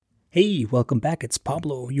Hey, welcome back. It's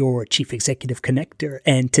Pablo, your Chief Executive Connector,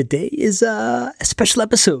 and today is a special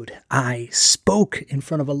episode. I spoke in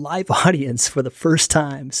front of a live audience for the first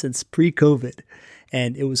time since pre-COVID,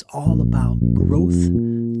 and it was all about growth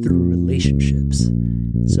through relationships.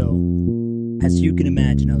 So, as you can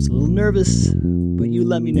imagine, I was a little nervous, but you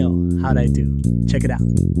let me know how'd I do. Check it out.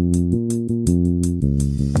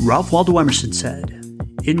 Ralph Waldo Emerson said,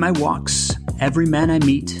 "In my walks, every man I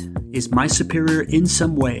meet is my superior in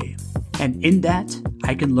some way, and in that,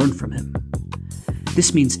 I can learn from him."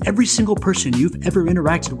 This means every single person you've ever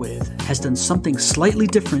interacted with has done something slightly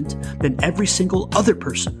different than every single other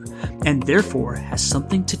person, and therefore has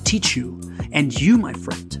something to teach you, and you, my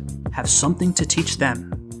friend, have something to teach them.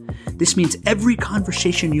 This means every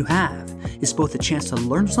conversation you have is both a chance to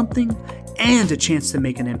learn something and a chance to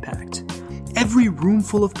make an impact. Every room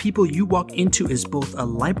full of people you walk into is both a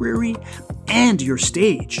library and your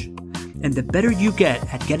stage. And the better you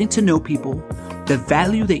get at getting to know people, the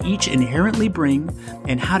value they each inherently bring,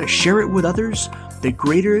 and how to share it with others, the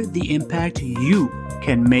greater the impact you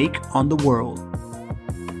can make on the world.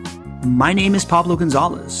 My name is Pablo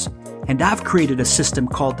Gonzalez, and I've created a system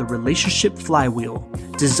called the Relationship Flywheel,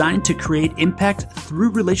 designed to create impact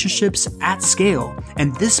through relationships at scale.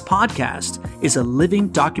 And this podcast is a living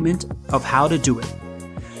document of how to do it.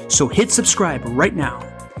 So hit subscribe right now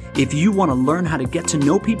if you want to learn how to get to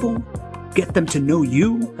know people, get them to know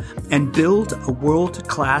you, and build a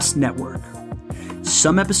world-class network.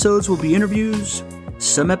 Some episodes will be interviews,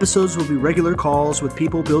 some episodes will be regular calls with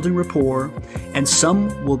people building rapport, and some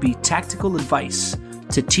will be tactical advice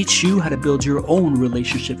to teach you how to build your own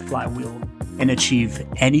relationship flywheel and achieve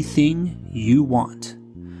anything you want.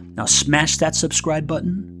 Now smash that subscribe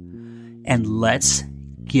button and let's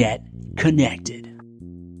get connected.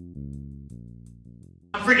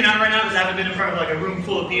 I'm freaking out right now because I haven't been in front of a room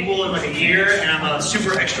full of people in a year, and I'm a super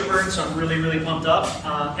extrovert, so I'm really pumped up.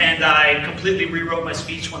 And I completely rewrote my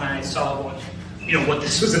speech when I saw what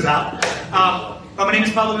this was about. My name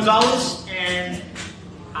is Pablo Gonzalez, and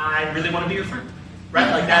I really want to be your friend,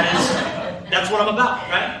 right? That's what I'm about,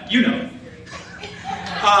 right? You know.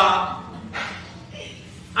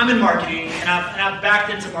 I'm in marketing, and I've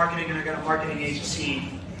backed into marketing, and I got a marketing agency.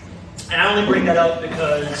 And I only bring that up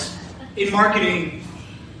because in marketing,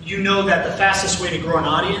 you know that the fastest way to grow an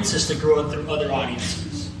audience is to grow it through other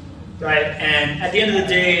audiences, right? And at the end of the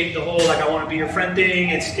day, the whole I want to be your friend thing,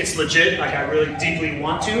 it's legit, I really deeply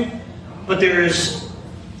want to, but there's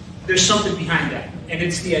something behind that. And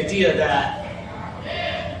it's the idea that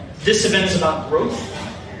this event is about growth,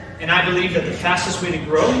 and I believe that the fastest way to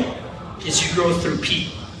grow is you grow through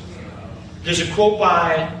people. There's a quote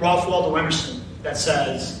by Ralph Waldo Emerson that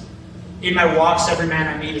says, "In my walks, every man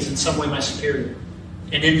I meet is in some way my superior.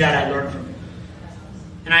 And in that, I learn from it."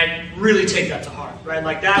 And I really take that to heart, right?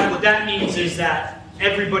 What that means is that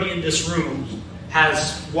everybody in this room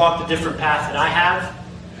has walked a different path that I have.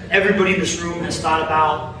 Everybody in this room has thought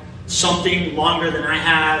about something longer than I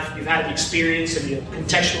have. You've had an experience and you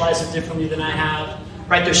contextualize it differently than I have,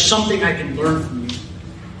 right? There's something I can learn from you.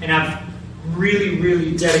 And I've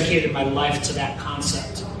really dedicated my life to that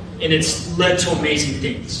concept. And it's led to amazing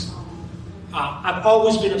things. I've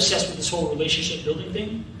always been obsessed with this whole relationship building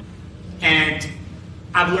thing, and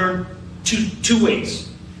I've learned two ways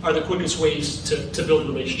are the quickest ways to build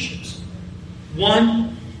relationships.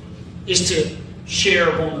 One is to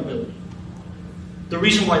share vulnerability. The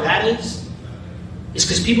reason why that is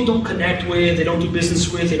because people don't connect with, they don't do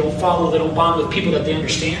business with, they don't follow, they don't bond with people that they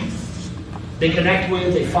understand. They connect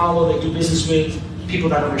with, they follow, they do business with people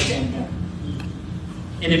that understand them.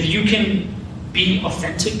 And if you can be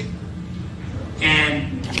authentic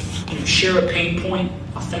and share a pain point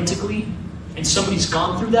authentically, and somebody's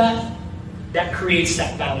gone through that, that creates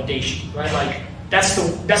that validation, right? That's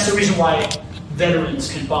the reason why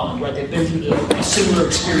veterans can bond, right? They've been through a similar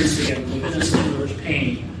experience together, they've been through similar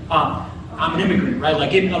pain. I'm an immigrant, right?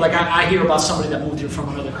 I hear about somebody that moved here from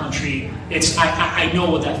another country. I know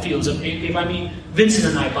what that feels. Vincent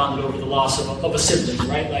and I bonded over the loss of a sibling,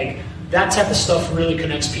 right? That type of stuff really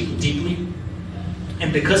connects people deeply,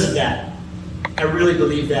 and because of that, I really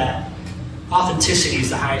believe that authenticity is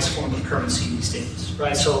the highest form of currency these days,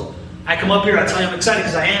 right? So I come up here, I tell you I'm excited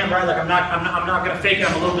because I am, right? I'm not going to fake it.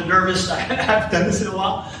 I'm a little bit nervous. I haven't done this in a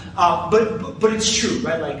while, but it's true,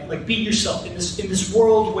 right? Be yourself in this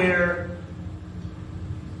world where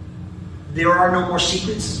there are no more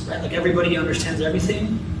secrets, right? Everybody understands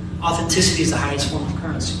everything. Authenticity is the highest form of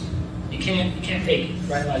currency. You can't fake it,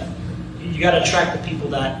 right? You got to attract the people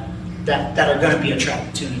that are going to be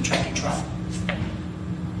attracted to and attract your tribe.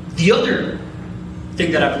 The other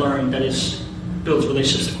thing that I've learned that builds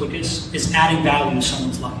relationships the quickest is adding value to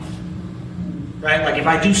someone's life. right? Like if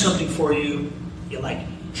I do something for you, you like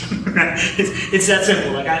me. It's that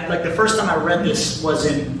simple. Like the first time I read this was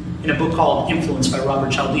in a book called Influence by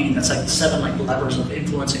Robert Cialdini. That's like the 7 levers of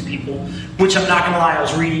influencing people, which I'm not gonna lie, I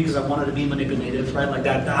was reading because I wanted to be manipulative, right? Like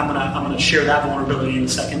that, I'm gonna share that vulnerability in a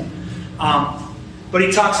second. But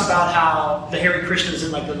he talks about how the Hare Krishnas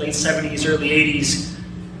in like the late 70s, early 80s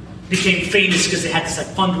became famous because they had this like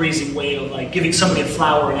fundraising way of like giving somebody a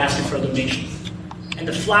flower and asking for a donation. And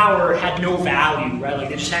the flower had no value, right? Like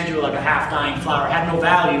they just handed you like a half-dying flower, it had no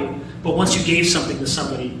value. But once you gave something to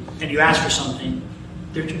somebody and you asked for something,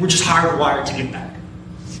 we're just hardwired to give back,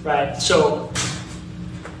 right? So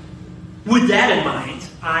with that in mind,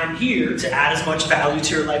 I'm here to add as much value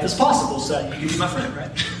to your life as possible so that you can be my friend,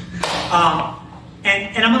 right?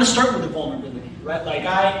 And I'm going to start with the vulnerability, right? Like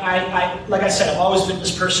like I said, I've always been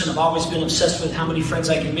this person. I've always been obsessed with how many friends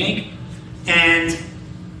I can make, and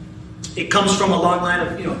it comes from a long line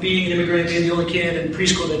of being an immigrant, being the only kid in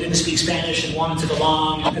preschool that didn't speak Spanish and wanted to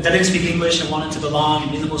belong, that didn't speak English and wanted to belong,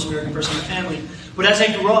 and being the most American person in the family. But as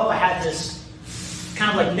I grew up, I had this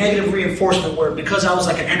kind of like negative reinforcement where because I was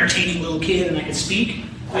like an entertaining little kid and I could speak,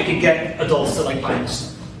 I could get adults to like buy me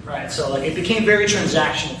stuff, right? So like it became very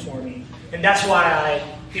transactional for me, and that's why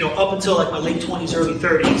up until like my late 20s, early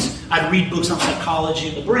 30s, I'd read books on psychology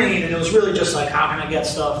and the brain, and it was really just like, how can I get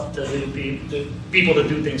stuff to people to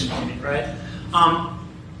do things for me, right?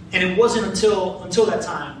 And it wasn't until that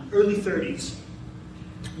time, early 30s,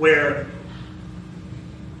 where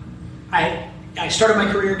I started my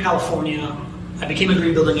career in California. I became a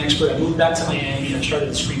green building expert. I moved back to Miami. I started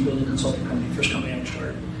this green building consulting company, first company I ever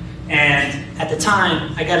started. And at the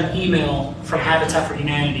time, I got an email from Habitat for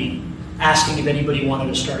Humanity asking if anybody wanted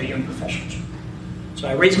to start a young professionals group. So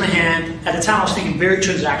I raised my hand. At the time, I was thinking very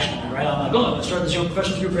transactional, right? I'm like, I'm going to start this young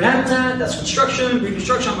professionals group for Habitat. That's construction,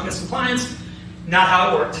 reconstruction. I'm going to get some clients. Not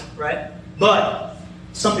how it worked, right? But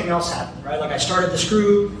something else happened, right? Like I started this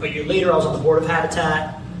group. A year later, I was on the board of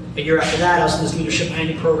Habitat. A year after that, I was in this leadership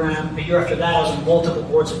training program. A year after that, I was on multiple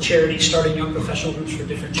boards of charities, starting young professional groups for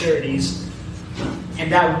different charities.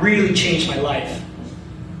 And that really changed my life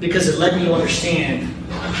because it led me to understand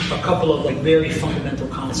a couple of like very fundamental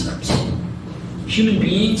concepts. Human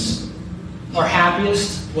beings are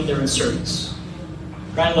happiest when they're in service,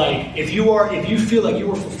 right? Like if you feel like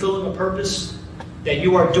you are fulfilling a purpose, that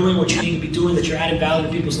you are doing what you need to be doing, that you're adding value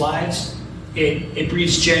to people's lives, it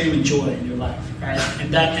breeds genuine joy in your life, right?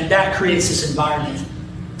 And that creates this environment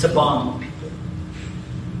to bond with people.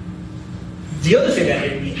 The other thing that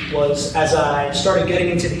hit me was as I started getting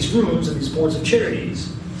into these rooms and these boards of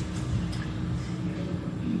charities,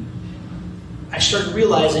 I started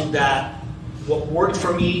realizing that what worked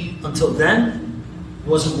for me until then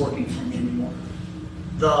wasn't working for me anymore.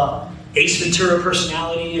 The Ace Ventura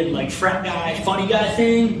personality and like frat guy, funny guy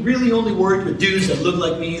thing really only worked with dudes that looked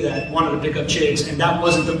like me that wanted to pick up chicks, and that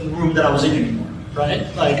wasn't the room that I was in anymore,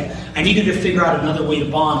 right? Like I needed to figure out another way to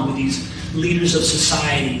bond with these leaders of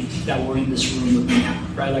society that were in this room with me now,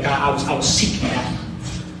 right? Like I was seeking that.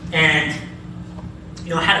 And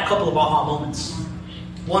I had a couple of aha moments.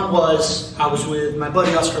 One was I was with my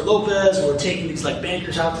buddy Oscar Lopez. We were taking these like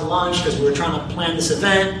bankers out to lunch because we were trying to plan this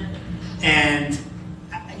event, and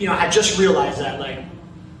I just realized that like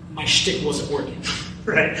my shtick wasn't working,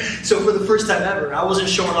 right? So for the first time ever, I wasn't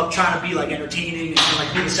showing up trying to be like entertaining and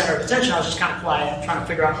like be the center of attention. I was just kind of quiet, trying to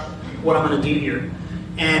figure out what I'm going to do here.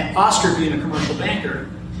 And Oscar, being a commercial banker,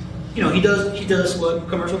 he does what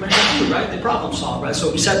commercial bankers do, right? They problem solve, right?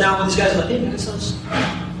 So we sat down with these guys like, hey guys,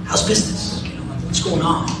 how's business? What's going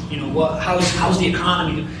on? How's the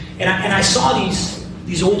economy? And I saw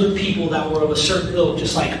these older people that were of a certain ilk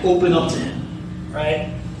just like open up to him,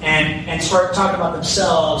 right? And start talking about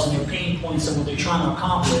themselves and their pain points and what they're trying to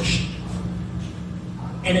accomplish.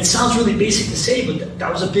 And it sounds really basic to say, but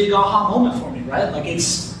that was a big aha moment for me, right? Like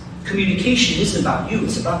communication isn't about you,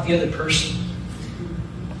 it's about the other person.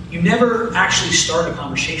 You never actually start a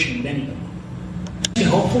conversation with anybody. What you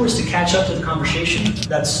can hope for is to catch up to the conversation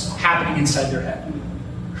that's happening inside their head,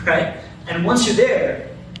 right? And once you're there,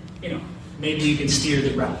 maybe you can steer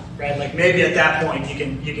the route, right? Like maybe at that point you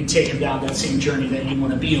can take them down that same journey that you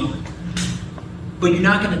want to be on. But you're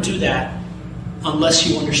not going to do that unless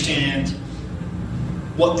you understand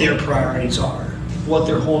what their priorities are, what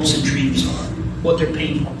their hopes and dreams are, what their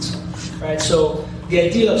pain points are, right? So the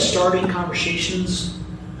idea of starting conversations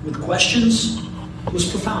with questions was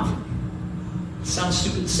profound for me. It sounds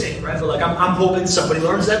stupid to say, right? But like I'm hoping somebody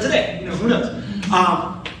learns that today. Who knows?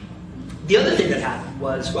 The other thing that happened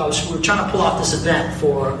was we were trying to pull off this event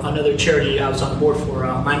for another charity I was on the board for,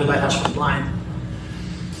 Miami Lighthouse for the Blind.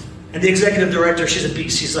 And the executive director, she's a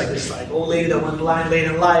beast. She's like this like old lady that went blind late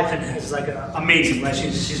in life and is like amazing. Right?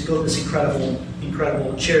 She's built this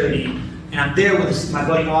incredible charity. And I'm there with my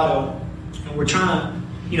buddy Otto, and we're trying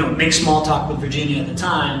to, make small talk with Virginia at the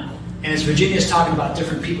time. And as Virginia's talking about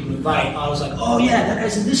different people to invite, I was like, oh yeah, that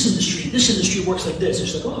guy's in this industry works like this. And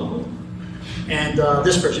she's like, oh. And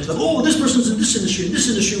this person's like, oh, this person's in this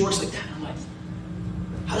industry works like that. And I'm like,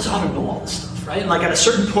 how does Otto know all this stuff, right? And like at a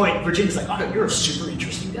certain point, Virginia's like, Otto, you're a super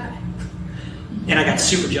interesting guy. And I got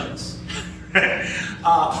super jealous.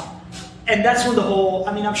 And that's when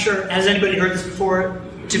I'm sure, has anybody heard this before?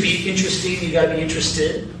 To be interesting, you gotta be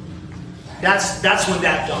interested. That's when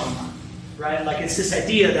that dawned on, right? Like it's this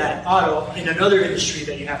idea that Otto, in another industry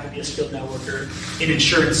that you have to be a skilled networker, in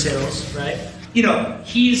insurance sales, right?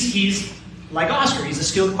 He's like Oscar, he's a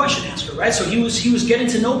skilled question asker, right? So he was getting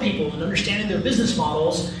to know people and understanding their business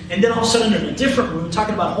models, and then all of a sudden in a different room,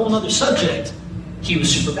 talking about a whole other subject, he was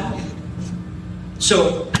super valuable.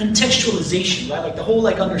 So contextualization, right? Like the whole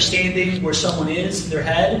understanding where someone is in their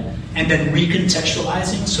head, and then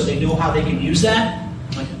recontextualizing so they know how they can use that.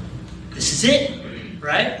 I'm like, this is it,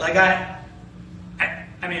 right? Like I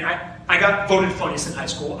got voted funniest in high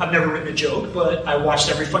school. I've never written a joke, but I watched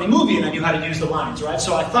every funny movie and I knew how to use the lines, right?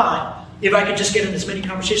 So I thought, if I could just get in as many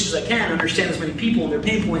conversations as I can, understand as many people and their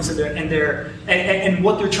pain points and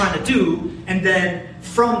what they're trying to do, and then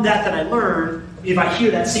from that I learn, if I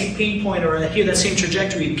hear that same pain point or I hear that same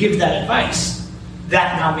trajectory, give that advice,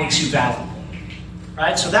 that now makes you valuable,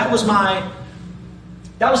 right? So that was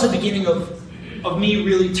the beginning of me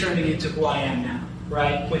really turning into who I am now,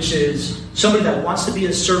 right? Which is somebody that wants to be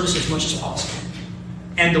of service as much as possible.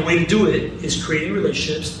 And the way to do it is creating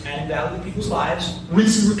relationships, adding value to people's lives,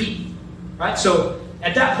 rinse and repeat. Right? So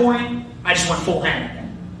at that point, I just went full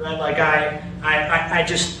hand, right? Like I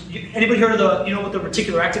just, anybody heard of what the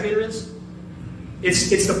reticular activator is?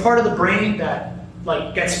 It's the part of the brain that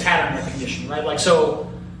gets pattern recognition, right? Like, so,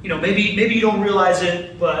 maybe you don't realize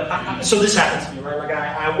it, but so this happened to me, right? Like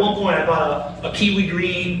at one point I bought a kiwi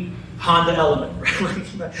green Honda Element,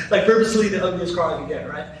 right? Like purposely the ugliest car I could get,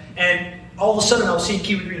 right? And all of a sudden I was seeing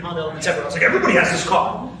kiwi green Honda Elements everywhere. I was like, everybody has this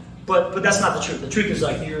car. But that's not the truth. The truth is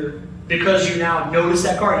because you now notice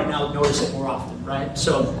that car, you now notice it more often, right?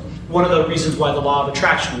 So one of the reasons why the law of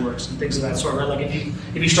attraction works and things of that sort, right? Like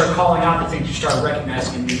if you start calling out the things, you start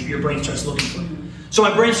recognizing them, your brain starts looking for them. So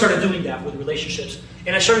my brain started doing that with relationships,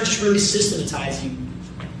 and I started just really systematizing,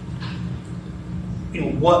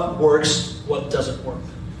 what works, what doesn't work.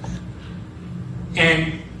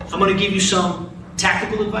 And I'm going to give you some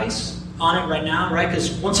tactical advice on it right now, right?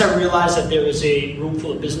 Because once I realized that there is a room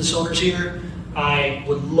full of business owners here, I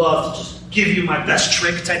would love to just give you my best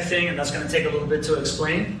trick type thing, and that's going to take a little bit to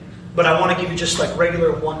explain. But I want to give you just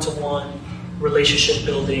regular one-to-one relationship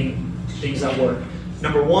building things that work.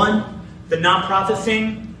 Number one, the nonprofit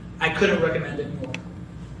thing, I couldn't recommend it more,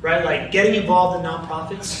 right? Like getting involved in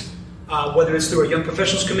nonprofits, whether it's through a Young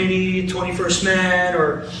Professionals Committee, 21st Men,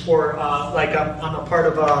 or I'm a part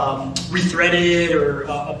of Rethreaded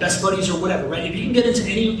or Best Buddies or whatever, right? If you can get into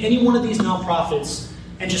any one of these nonprofits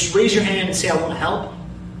and just raise your hand and say, I want to help,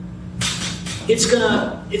 it's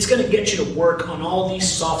gonna get you to work on all these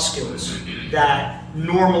soft skills that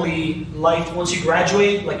normally life, once you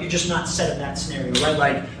graduate, you're just not set in that scenario, right?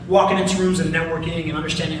 Like walking into rooms and networking and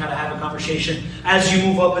understanding how to have a conversation. As you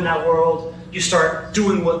move up in that world, you start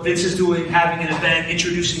doing what Vince is doing, having an event,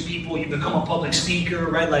 introducing people, you become a public speaker,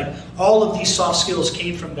 right? Like all of these soft skills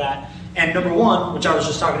came from that. And number one, which I was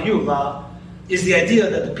just talking to you about, is the idea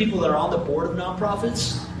that the people that are on the board of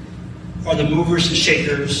nonprofits are the movers and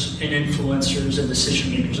shakers and influencers and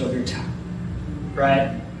decision makers of your town,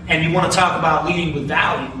 right? And you want to talk about leading with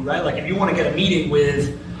value, right? Like if you want to get a meeting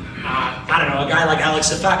with, a guy like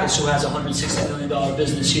Alex Zafakis who has a $160 million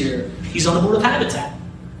business here, he's on the board of Habitat,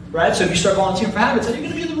 right? So if you start volunteering for Habitat, you're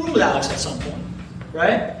going to be in the room with Alex at some point,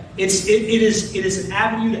 right? It is an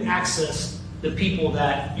avenue to access the people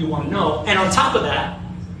that you want to know. And on top of that,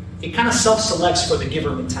 it kind of self-selects for the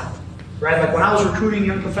giver mentality, right? Like when I was recruiting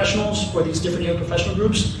young professionals for these different young professional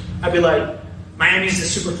groups, I'd be like, Miami's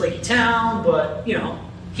this super flaky town, but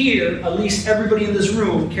here, at least everybody in this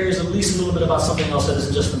room cares at least a little bit about something else that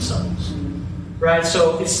isn't just themselves, right?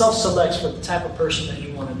 So it self-selects for the type of person that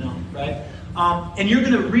you want to know, right? And you're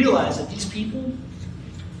going to realize that these people,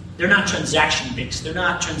 they're not transaction-based. They're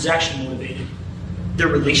not transaction-motivated. They're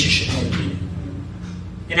relationship-motivated.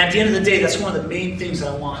 And at the end of the day, that's one of the main things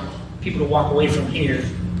that I want people to walk away from here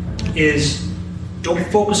is don't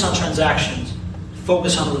focus on transactions,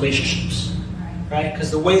 focus on relationships, right? Because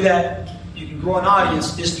the way that you can grow an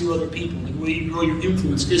audience is through other people. The way you grow your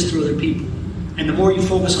influence is through other people. And the more you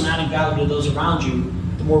focus on adding value to those around you,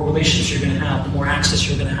 the more relationships you're going to have, the more access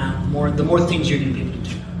you're going to have, the more things you're going to be able to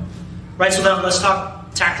do. Right? So now let's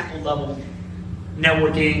talk tactical level,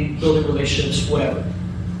 networking, building relationships, whatever.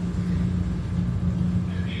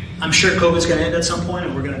 I'm sure COVID's going to end at some point,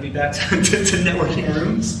 and we're going to be back to networking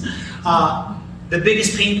rooms. The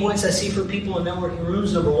biggest pain points I see for people in networking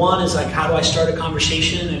rooms, number one is like, how do I start a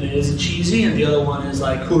conversation and it isn't cheesy? And the other one is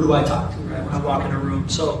like, who do I talk to, right, when I walk in a room?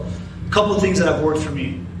 So a couple of things that have worked for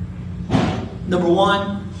me. Number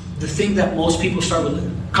one, the thing that most people start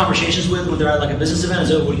with conversations with when they're at like a business event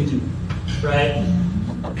is, oh, what do you do, right?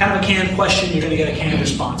 Kind of a canned question, you're going to get a canned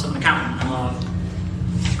response. I'm an accountant, I'm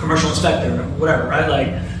a commercial inspector, whatever, right?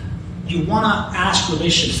 Like, you want to ask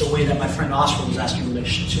relationships the way that my friend Oscar was asking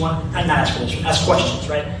relationships. You want to, not ask relationships, ask questions,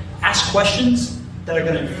 right? Ask questions that are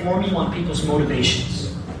going to inform you on people's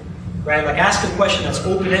motivations, right? Like ask a question that's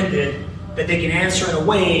open-ended that they can answer in a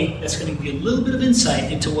way that's going to give you a little bit of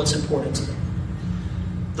insight into what's important to them.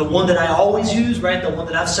 The one that I always use, right, the one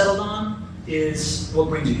that I've settled on is what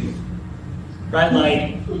brings you here, right?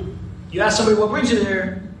 Like you ask somebody what brings you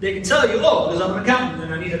there, they can tell you, oh, because I'm an accountant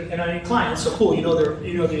and I need clients, so cool, you know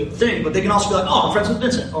the thing. But they can also be like, oh, I'm friends with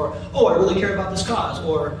Vincent, or oh, I really care about this cause,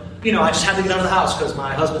 or I just had to get out of the house because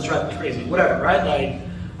my husband's driving me crazy, whatever, right?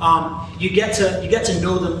 Like, you get to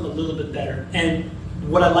know them a little bit better. And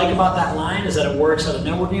what I like about that line is that it works at a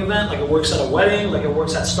networking event, like it works at a wedding, like it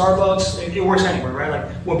works at Starbucks, it works anywhere, right?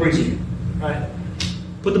 Like, what brings you here, right?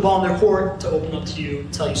 Put the ball in their court to open up to you,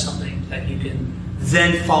 tell you something that you can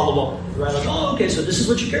then follow up with, right? Like, oh, okay, so this is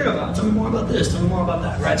what you care about. Tell me more about this, tell me more about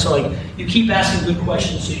that, right? So like, you keep asking good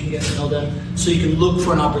questions so you can get to know them, so you can look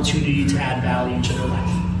for an opportunity to add value to their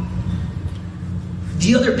life.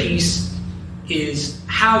 The other piece is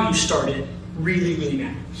how you started really, really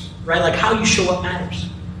matters, right? Like how you show up matters.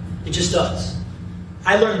 It just does.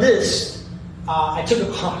 I learned this, I took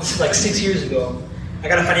a class like 6 years ago. I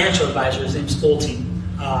got a financial advisor, his name's Olti,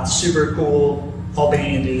 super cool,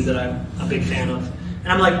 Albanian dude that I'm a big fan of.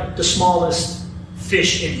 And I'm like the smallest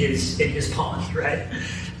fish in his pond, right?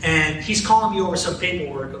 And he's calling me over some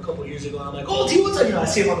paperwork a couple years ago, and I'm like, oh, T, what's up? I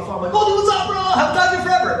see him on the phone, I'm like, oh, what's up, bro? I haven't talked to you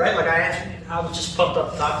forever, right? Like I answered it. I was just pumped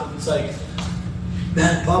up to talk to him. It's like,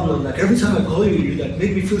 man, Pablo, like every time I call you, you like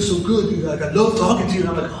make me feel so good, dude. Like I love talking to you. And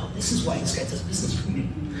I'm like, oh, this is why this guy does business with me.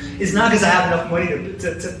 It's not because I have enough money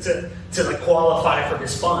to like qualify for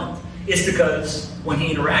his fund. It's because when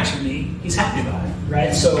he interacts with me, he's happy about it,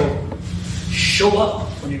 right? So show up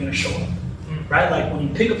when you're going to show up, right? Like when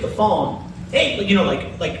you pick up the phone, hey,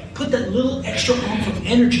 like put that little extra oomph of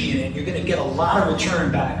energy in it. You're going to get a lot of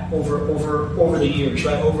return back over the years,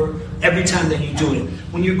 right? Over every time that you do it.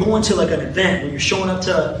 When you're going to like an event, when you're showing up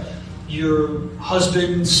to your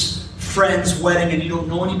husband's friend's wedding and you don't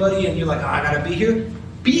know anybody and you're like, oh, I got to be here.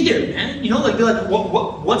 Be there, man. Be like,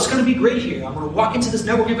 what's going to be great here? I'm going to walk into this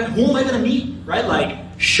networking event. Who am I going to meet? Right? Like,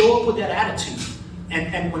 show up with that attitude.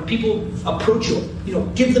 And when people approach you,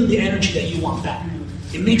 give them the energy that you want back.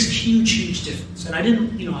 It makes a huge, huge difference. And I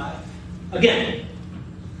didn't, again,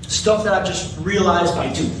 stuff that I've just realized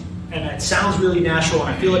by doing. And it sounds really natural,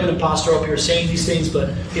 and I feel like an imposter up here saying these things, but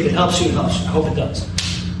if it helps you, it helps you. I hope it does.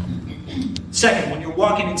 Second, when you're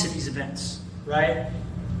walking into these events, right?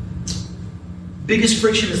 Biggest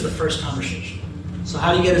friction is the first conversation. So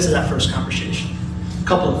how do you get into that first conversation? A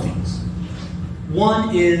couple of things.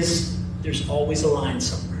 One is there's always a line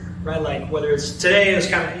somewhere, right? Like whether it's today, it's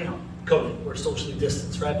kind of, COVID, we're socially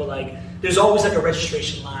distanced, right? But like there's always like a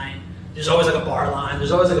registration line. There's always like a bar line.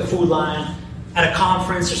 There's always like a food line. At a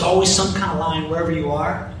conference, there's always some kind of line wherever you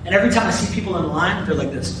are. And every time I see people in line, they're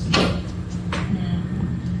like this.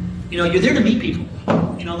 You're there to meet people.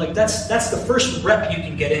 Like that's the first rep you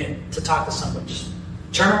can get in to talk to someone. Just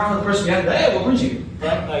turn around to the person behind you, hey, what brings you here?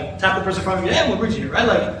 Right? Like tap the person in front of you, hey, what brings you here? Right?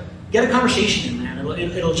 Like get a conversation in, man.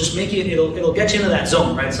 It'll just make you. It'll get you into that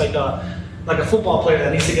zone, right? It's like a football player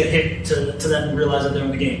that needs to get hit to then realize that they're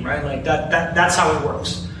in the game, right? Like that's how it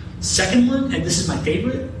works. Second one, and this is my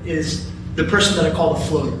favorite, is the person that I call the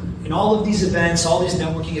floater. In all of these events, all these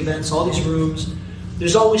networking events, all these rooms,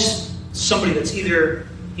 there's always somebody that's either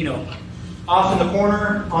off in the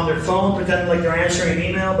corner on their phone, pretending like they're answering an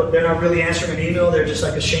email, but they're not really answering an email. They're just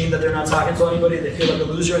like ashamed that they're not talking to anybody. They feel like a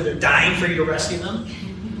loser and they're dying for you to rescue them.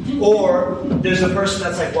 Or there's a person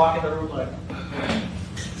that's like walking the room like,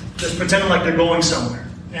 just pretending like they're going somewhere.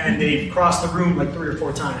 And they've crossed the room like 3 or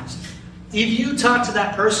 4 times. If you talk to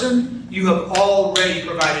that person, you have already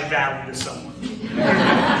provided value to someone.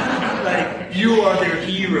 Like, you are their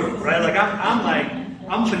hero, right? Like,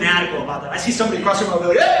 I'm fanatical about that. I see somebody across the room, I'll be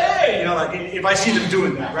like, hey! Like, if I see them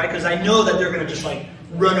doing that, right? Because I know that they're going to just, like,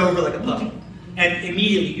 run over like a puppy. And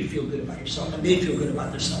immediately you feel good about yourself, and they feel good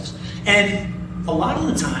about themselves. And a lot of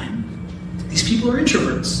the time, these people are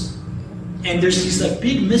introverts. And there's these like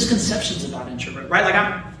big misconceptions about introvert, right? Like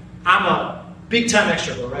I'm a big time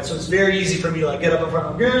extrovert, right? So it's very easy for me to like get up in front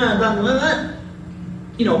of them.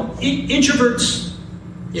 You know, introverts,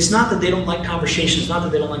 it's not that they don't like conversations, not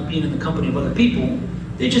that they don't like being in the company of other people.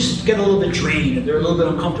 They just get a little bit drained and they're a little bit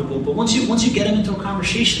uncomfortable. But once you get them into a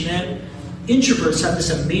conversation, man, introverts have this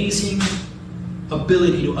amazing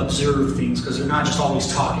ability to observe things because they're not just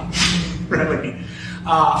always talking, right?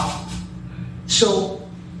 So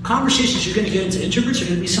conversations you're going to get into introverts are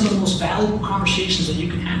going to be some of the most valuable conversations that you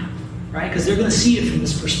can have, right? Because they're going to see it from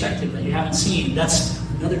this perspective that you haven't seen. That's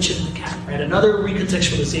another chip in the cap, right? Another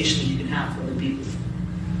recontextualization that you can have for other people.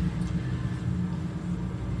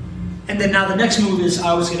 And then now the next move is I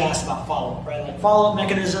always get asked about follow-up, right? Like follow-up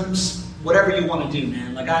mechanisms, whatever you want to do,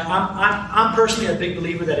 man. Like I'm personally a big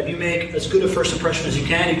believer that if you make as good a first impression as you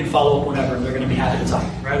can follow up whenever, and they're going to be happy to talk,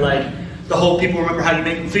 right? Like the whole people remember how you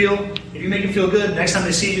make them feel. If you make them feel good, next time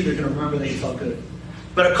they see you, they're going to remember that you felt good.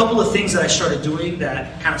 But a couple of things that I started doing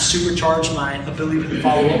that kind of supercharged my ability to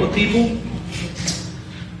follow up with people,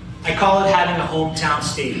 I call it having a hometown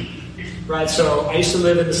state, right? So I used to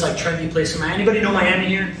live in this like trendy place in Miami. Anybody know Miami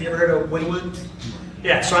here? You ever heard of Wynwood?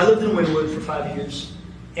 Yeah, so I lived in Wynwood for 5 years.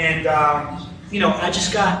 And, you know,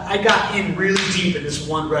 I got in really deep in this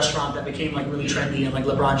one restaurant that became like really trendy and like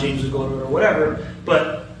LeBron James would go to it or whatever.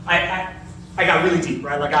 But I got really deep,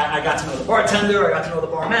 right? Like I got to know the bartender, I got to know the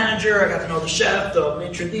bar manager, I got to know the chef, the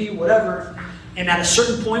maitre d', whatever. And at a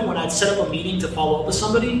certain point when I'd set up a meeting to follow up with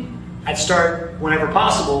somebody, I'd start, whenever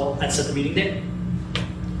possible, I'd set the meeting date.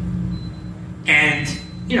 And,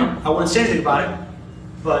 you know, I wouldn't say anything about it,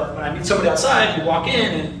 but when I meet somebody outside, you walk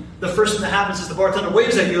in and the first thing that happens is the bartender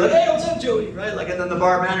waves at you like, hey, what's up, Joey, right? Like, and then the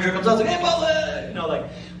bar manager comes out like, hey, Butler, you know, like,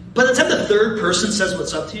 by the time the third person says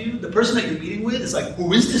what's up to you, the person that you're meeting with is like,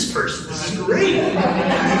 who is this person? This is great.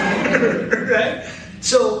 Right?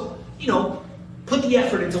 So, you know, put the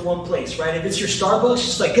effort into one place, right? If it's your Starbucks,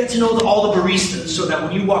 just like get to know all the baristas so that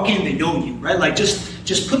when you walk in, they know you, right? Like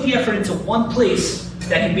just put the effort into one place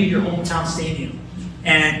that can be your hometown stadium.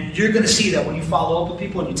 And you're going to see that when you follow up with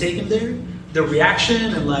people and you take them there, the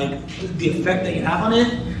reaction and like the effect that you have on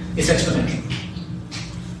it is exponential.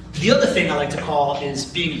 The other thing I like to call is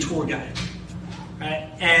being a tour guide,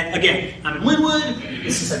 right? And again, I'm in Wynwood.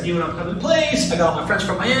 This is a new and upcoming place. I got all my friends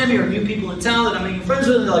from Miami or new people in town that I'm making friends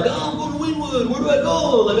with. And they're like, oh, I'm going to Wynwood. Where do I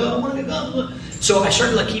go? Like, oh, I want to go. So I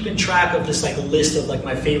started like keeping track of this like a list of like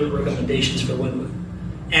my favorite recommendations for Wynwood.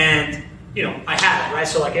 And you know, I had it, right?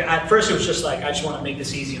 So like at first it was just like I just want to make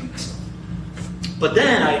this easy on myself. But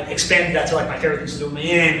then I expanded that to like my favorite things to do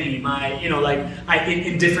in Miami,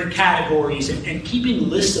 in different categories, and keeping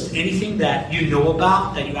lists of anything that you know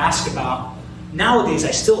about, that you ask about. Nowadays,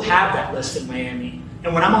 I still have that list in Miami.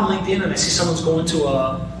 And when I'm on LinkedIn and I see someone's going to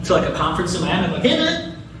a conference in Miami, I'm like, hey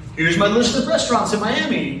man, here's my list of restaurants in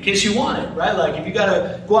Miami in case you want it, right? Like if you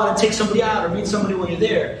gotta go out and take somebody out or meet somebody when you're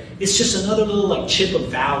there, it's just another little like chip of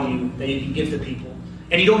value that you can give to people.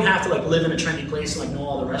 And you don't have to like live in a trendy place and like know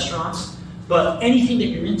all the restaurants. But anything that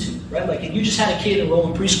you're into, right? Like if you just had a kid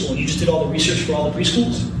enroll in preschool and you just did all the research for all the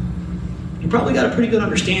preschools, you probably got a pretty good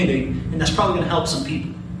understanding, and that's probably going to help some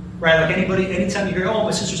people, right? Like anytime you hear, oh,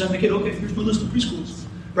 my sister's having a kid, okay, here's my list of preschools,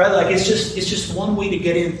 right? Like it's just one way to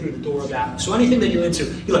get in through the door of that. So anything that you're into,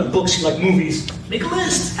 you like books, you like movies, make a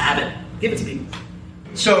list, have it, give it to people.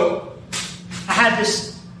 So I had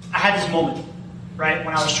this moment, right,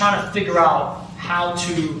 when I was trying to figure out how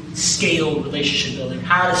to scale relationship building,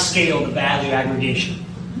 how to scale the value aggregation.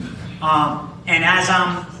 And as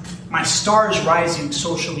my star is rising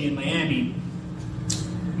socially in Miami,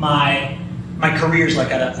 my career's like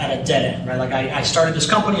at a dead end, right? Like I started this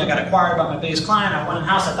company, I got acquired by my biggest client, I went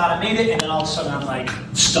in-house, I thought I made it, and then all of a sudden I'm like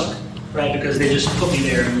stuck, right? Because they just put me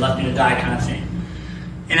there and left me to die kind of thing.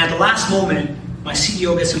 And at the last moment, my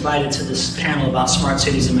CEO gets invited to this panel about smart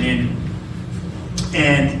cities in Miami.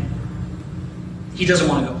 And he doesn't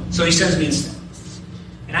want to go. So he sends me instead.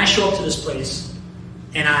 And I show up to this place,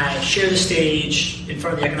 and I share the stage in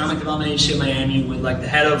front of the Economic Development Agency of Miami with like the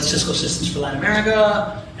head of Cisco Systems for Latin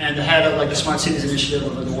America and the head of like the Smart Cities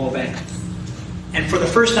Initiative of the World Bank. And for the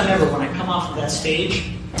first time ever, when I come off of that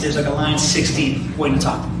stage, there's like a line 60 waiting to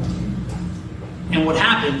talk to me. And what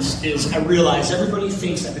happens is I realize everybody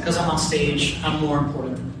thinks that because I'm on stage, I'm more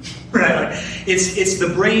important than them. Right? Like it's the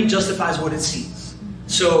brain justifies what it sees.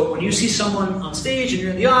 So when you see someone on stage and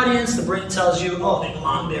you're in the audience, the brain tells you, oh, they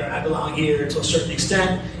belong there, I belong here to a certain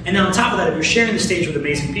extent. And then on top of that, if you're sharing the stage with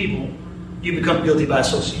amazing people, you become guilty by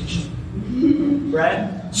association.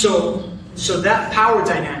 Right? So that power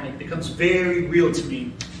dynamic becomes very real to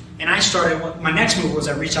me. And my next move was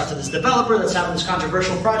I reached out to this developer that's having this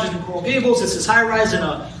controversial project in Coral Gables. It's this high rise in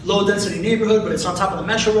a low density neighborhood, but it's on top of the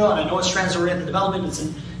metro rail, and I know it's transit-oriented development, it's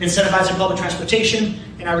incentivizing public transportation.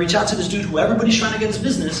 And I reach out to this dude who everybody's trying to get his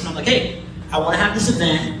business, and I'm like, hey, I want to have this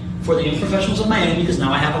event for the young professionals of Miami, because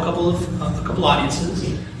now I have a couple audiences,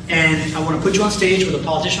 and I want to put you on stage with a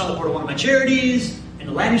politician on the board of one of my charities, and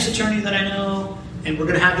a land use attorney that I know, and we're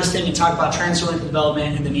going to have this thing and talk about transit-oriented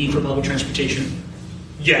development and the need for public transportation.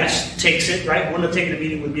 Yes, takes it, right? Wouldn't have taken a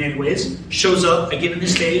meeting with me anyways. Shows up, I give him the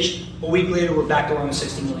stage. A week later, we're back to on a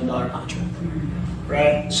 $60 million contract,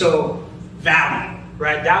 right? So, value,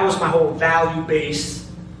 right? That was my whole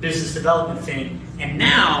value-based business development thing. And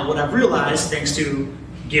now, what I've realized, thanks to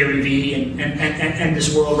Gary Vee and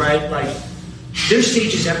this world, right? Like, there's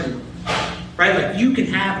stages everywhere, right? Like, you can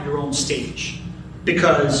have your own stage.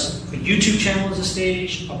 Because a YouTube channel is a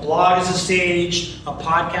stage, a blog is a stage, a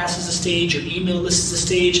podcast is a stage, your email list is a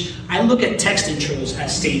stage. I look at text intros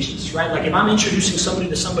as stages, right? Like if I'm introducing somebody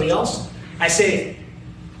to somebody else, I say,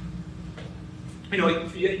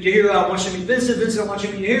 Yahira, I want you to meet Vincent. Vincent, I want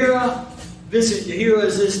you to meet Yahira. Vincent, Yahira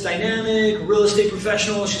is this dynamic real estate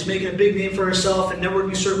professional. She's making a big name for herself in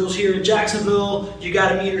networking circles here in Jacksonville. You got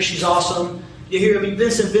to meet her. She's awesome.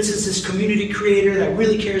 Vincent. Vincent's this community creator that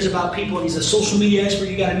really cares about people, and he's a social media expert.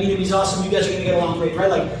 You got to meet him. He's awesome. You guys are going to get along great, right?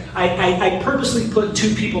 Like, I purposely put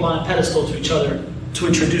two people on a pedestal to each other to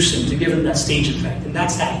introduce them, to give them that stage effect, and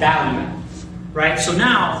that's that value, right? So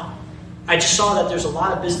now, I just saw that there's a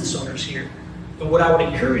lot of business owners here, and what I would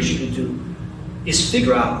encourage you to do is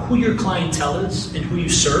figure out who your clientele is and who you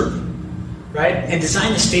serve, right? And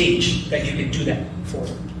design a stage that you can do that for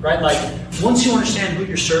them. Right? Like, once you understand who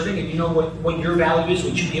you're serving and you know what your value is,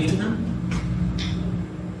 what you give to them,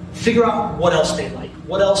 figure out what else they like.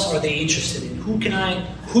 What else are they interested in? Who can I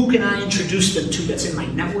introduce them to that's in my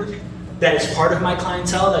network, that is part of my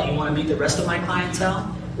clientele, that you want to meet the rest of my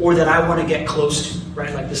clientele, or that I want to get close to,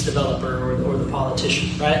 right? Like this developer or the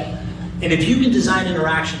politician, right? And if you can design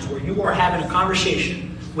interactions where you are having a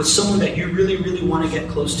conversation with someone that you really, really want to get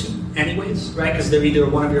close to anyways, right? Because they're either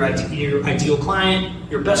one of your ideal client,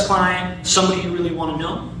 your best client, somebody you really want to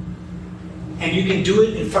know. And you can do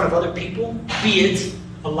it in front of other people, be it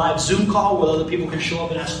a live Zoom call where other people can show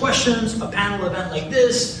up and ask questions, a panel event like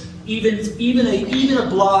this, even a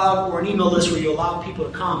blog or an email list where you allow people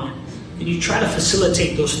to comment, and you try to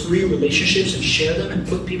facilitate those three relationships and share them and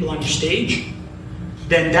put people on your stage,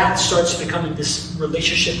 then that starts becoming this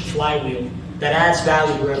relationship flywheel that adds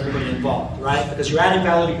value to everybody involved, right? Because you're adding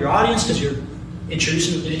value to your audience because you're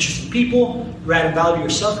introducing them to interesting people. You're adding value to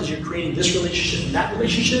yourself because you're creating this relationship and that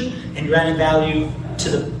relationship, and you're adding value to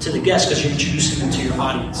the guests because you're introducing them to your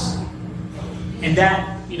audience. And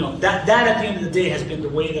that at the end of the day has been the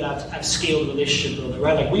way that I've scaled relationship building,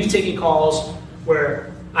 right? Like we've taken calls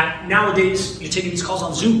where nowadays you're taking these calls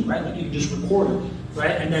on Zoom, right? Like you can just record it,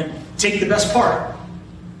 right? And then take the best part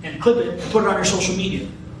and clip it and put it on your social media.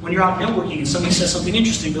 When you're out networking and somebody says something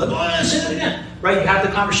interesting, be like, oh, say that again, right? You have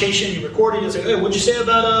the conversation, you record it, you say, hey, what'd you say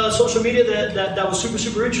about social media that was super,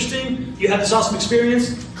 super interesting? You had this awesome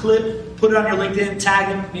experience, clip, put it on your LinkedIn, tag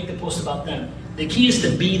them, make the post about them. The key is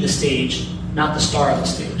to be the stage, not the star of the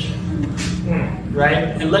stage, right?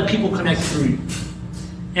 And let people connect through you.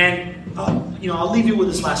 And I'll leave you with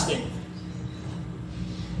this last thing.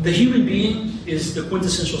 The human being is the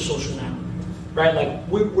quintessential social animal. Right, like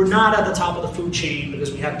we're not at the top of the food chain because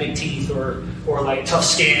we have big teeth or like tough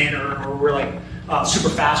skin or we're like super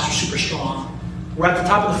fast or super strong. We're at the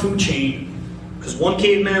top of the food chain because one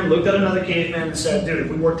caveman looked at another caveman and said, "Dude, if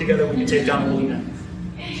we work together, we can take down the woolly man."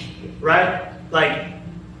 Right? Like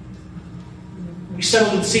we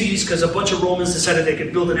settled in cities because a bunch of Romans decided they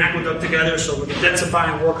could build an aqueduct together, so we could densify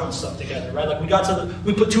and work on stuff together. Right? Like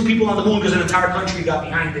we put two people on the moon because an entire country got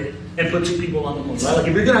behind it and put two people on the moon. Right? Like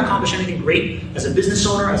if you're going to accomplish anything great as a business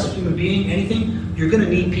owner, as a human being, anything, you're going to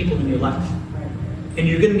need people in your life, and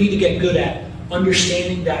you're going to need to get good at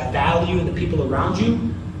understanding that value in the people around you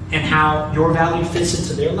and how your value fits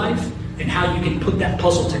into their life and how you can put that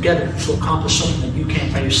puzzle together to accomplish something that you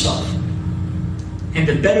can't by yourself. And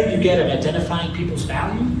the better you get at identifying people's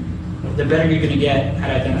value, the better you're going to get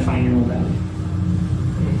at identifying your own value.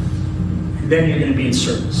 And then you're going to be in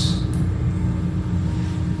service.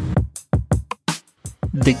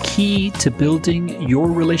 The key to building your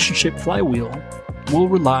relationship flywheel will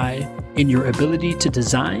rely in your ability to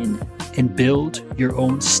design and build your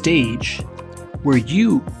own stage where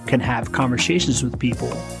you can have conversations with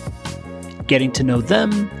people, getting to know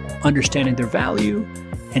them, understanding their value,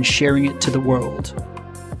 and sharing it to the world.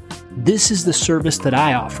 This is the service that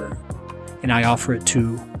I offer, and I offer it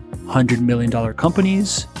to $100 million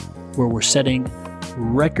companies where we're setting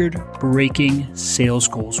record-breaking sales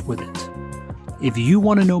goals with it. If you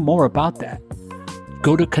want to know more about that,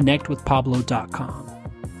 go to connectwithpablo.com.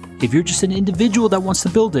 If you're just an individual that wants to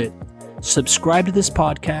build it, subscribe to this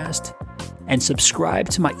podcast and subscribe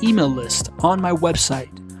to my email list on my website,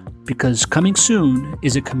 because coming soon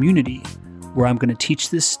is a community where I'm going to teach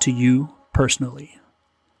this to you personally.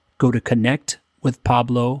 Go to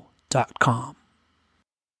connectwithpablo.com.